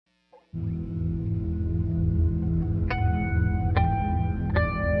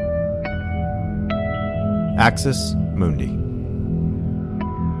Axis Mundi.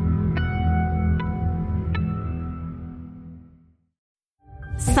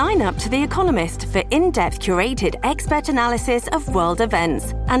 Sign up to The Economist for in-depth curated expert analysis of world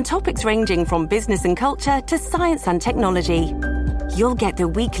events and topics ranging from business and culture to science and technology. You'll get the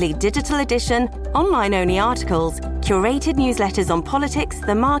weekly digital edition, online-only articles, curated newsletters on politics,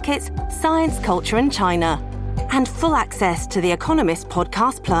 the markets, science, culture and China, and full access to The Economist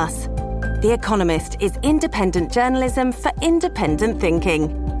Podcast Plus. The Economist is independent journalism for independent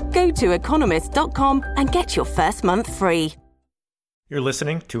thinking. Go to economist.com and get your first month free. You're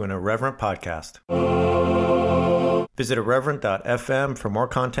listening to an Irreverent podcast. Visit irreverent.fm for more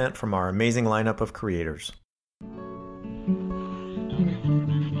content from our amazing lineup of creators.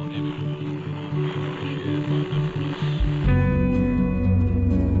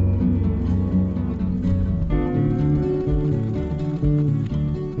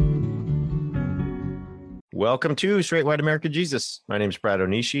 Welcome to Straight White American Jesus. My name is Brad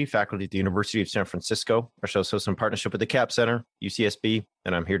Onishi, faculty at the University of San Francisco. Our show is hosted in partnership with the CAP Center, UCSB,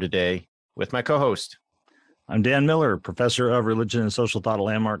 and I'm here today with my co-host. I'm Dan Miller, professor of religion and social thought at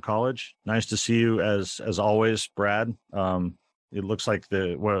Landmark College. Nice to see you as always, Brad. It looks like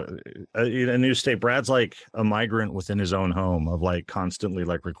a new state. Brad's like a migrant within his own home of like constantly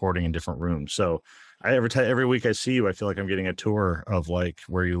like recording in different rooms. So every week I see you, I feel like I'm getting a tour of like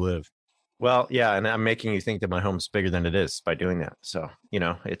where you live. Well, yeah, and I'm making you think that my home's bigger than it is by doing that. So,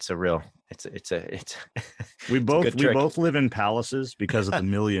 it's we both live in palaces because of the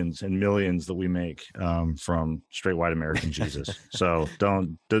millions and millions that we make from Straight White American Jesus. So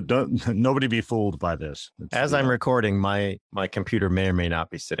don't nobody be fooled by this. As I'm recording, my computer may or may not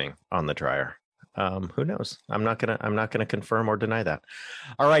be sitting on the dryer. Who knows? I'm not gonna confirm or deny that.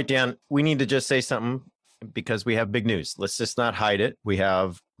 All right, Dan, we need to just say something because we have big news. Let's just not hide it. We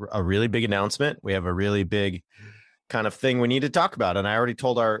have a really big announcement. We have a really big kind of thing we need to talk about. And I already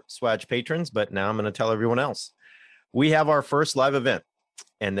told our Swag patrons, but now I'm going to tell everyone else. We have our first live event,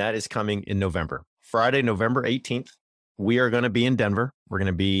 and that is coming in November. Friday, November 18th. We are going to be in Denver. We're going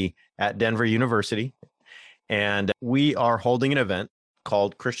to be at Denver University, and we are holding an event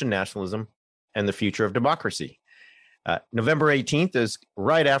called Christian Nationalism and the Future of Democracy. November 18th is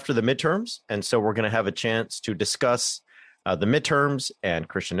right after the midterms, and so we're going to have a chance to discuss the midterms and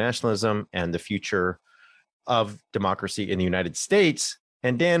Christian nationalism and the future of democracy in the United States.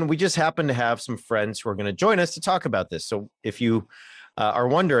 And Dan, we just happen to have some friends who are going to join us to talk about this. So if you are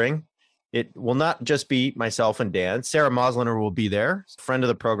wondering, it will not just be myself and Dan. Sarah Mosliner will be there, a friend of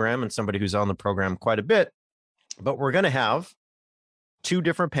the program and somebody who's on the program quite a bit. But we're going to have two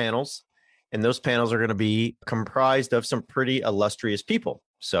different panels. And those panels are going to be comprised of some pretty illustrious people.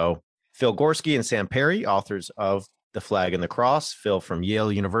 So Phil Gorski and Sam Perry, authors of The Flag and the Cross. Phil from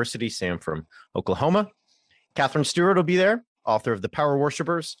Yale University, Sam from Oklahoma. Catherine Stewart will be there, author of The Power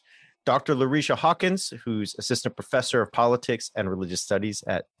Worshippers. Dr. Larisha Hawkins, who's assistant professor of politics and religious studies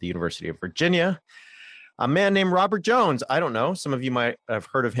at the University of Virginia. A man named Robert Jones. I don't know. Some of you might have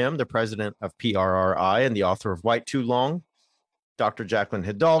heard of him, the president of PRRI and the author of White Too Long. Dr. Jacqueline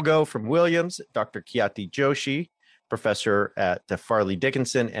Hidalgo from Williams, Dr. Khyati Joshi, professor at the Farley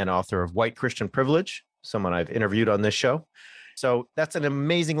Dickinson and author of White Christian Privilege, someone I've interviewed on this show. So that's an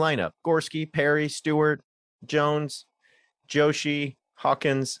amazing lineup. Gorski, Perry, Stewart, Jones, Joshi,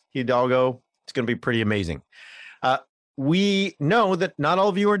 Hawkins, Hidalgo. It's going to be pretty amazing. We know that not all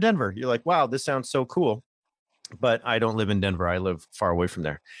of you are in Denver. You're like, wow, this sounds so cool. But I don't live in Denver. I live far away from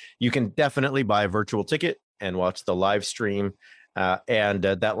there. You can definitely buy a virtual ticket and watch the live stream. And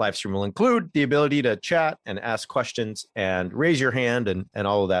that live stream will include the ability to chat and ask questions and raise your hand and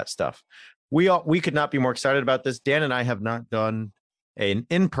all of that stuff. We could not be more excited about this. Dan and I have not done an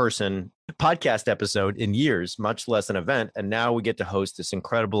in-person podcast episode in years, much less an event. And now we get to host this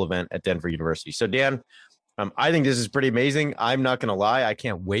incredible event at Denver University. So Dan, I think this is pretty amazing. I'm not going to lie. I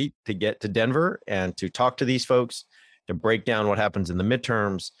can't wait to get to Denver and to talk to these folks, to break down what happens in the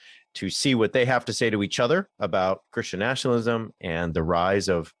midterms, to see what they have to say to each other about Christian nationalism and the rise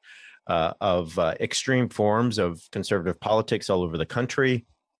of extreme forms of conservative politics all over the country.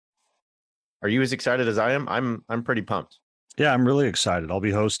 Are you as excited as I am? I'm pretty pumped. Yeah, I'm really excited. I'll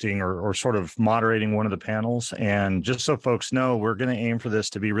be hosting or sort of moderating one of the panels. And just so folks know, we're going to aim for this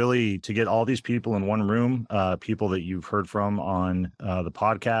to be really to get all these people in one room, people that you've heard from on the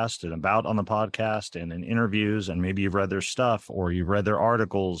podcast and about on the podcast and in interviews, and maybe you've read their stuff or you've read their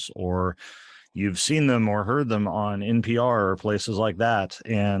articles or you've seen them or heard them on NPR or places like that.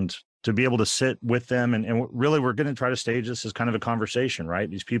 And to be able to sit with them and really we're going to try to stage this as kind of a conversation, right?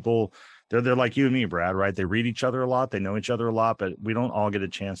 These people they're like you and me, Brad, right? They read each other a lot, they know each other a lot, but we don't all get a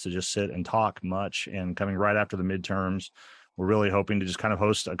chance to just sit and talk much. And coming right after the midterms, we're really hoping to just kind of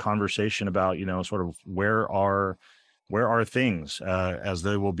host a conversation about, sort of where are things as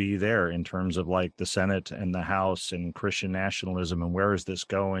they will be there in terms of like the Senate and the House and Christian nationalism, and where is this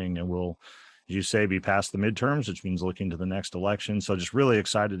going? And we'll, as you say, be past the midterms, which means looking to the next election. So just really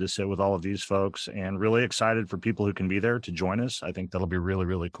excited to sit with all of these folks, and really excited for people who can be there to join us. I think that'll be really,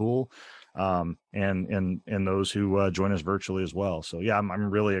 really cool. And those who join us virtually as well. So yeah, I'm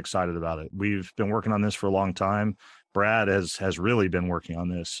really excited about it. We've been working on this for a long time. Brad has really been working on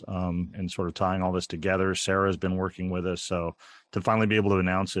this and sort of tying all this together. Sarah's been working with us, so to finally be able to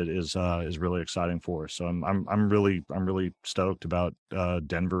announce it is really exciting for us. So I'm really stoked about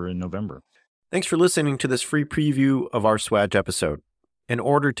Denver in November. Thanks for listening to this free preview of our Swag episode. In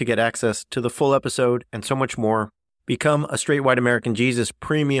order to get access to the full episode and so much more, become a Straight White American Jesus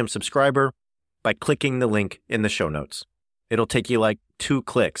premium subscriber by clicking the link in the show notes. It'll take you like 2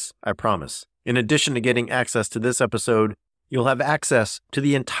 clicks, I promise. In addition to getting access to this episode, you'll have access to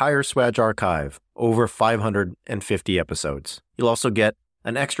the entire Swag archive, over 550 episodes. You'll also get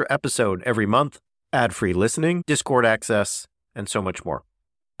an extra episode every month, ad-free listening, Discord access, and so much more.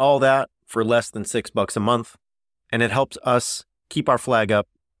 All that for less than $6 a month, and it helps us keep our flag up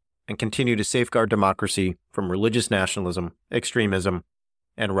and continue to safeguard democracy from religious nationalism, extremism,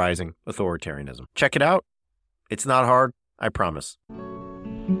 and rising authoritarianism. Check it out. It's not hard, I promise.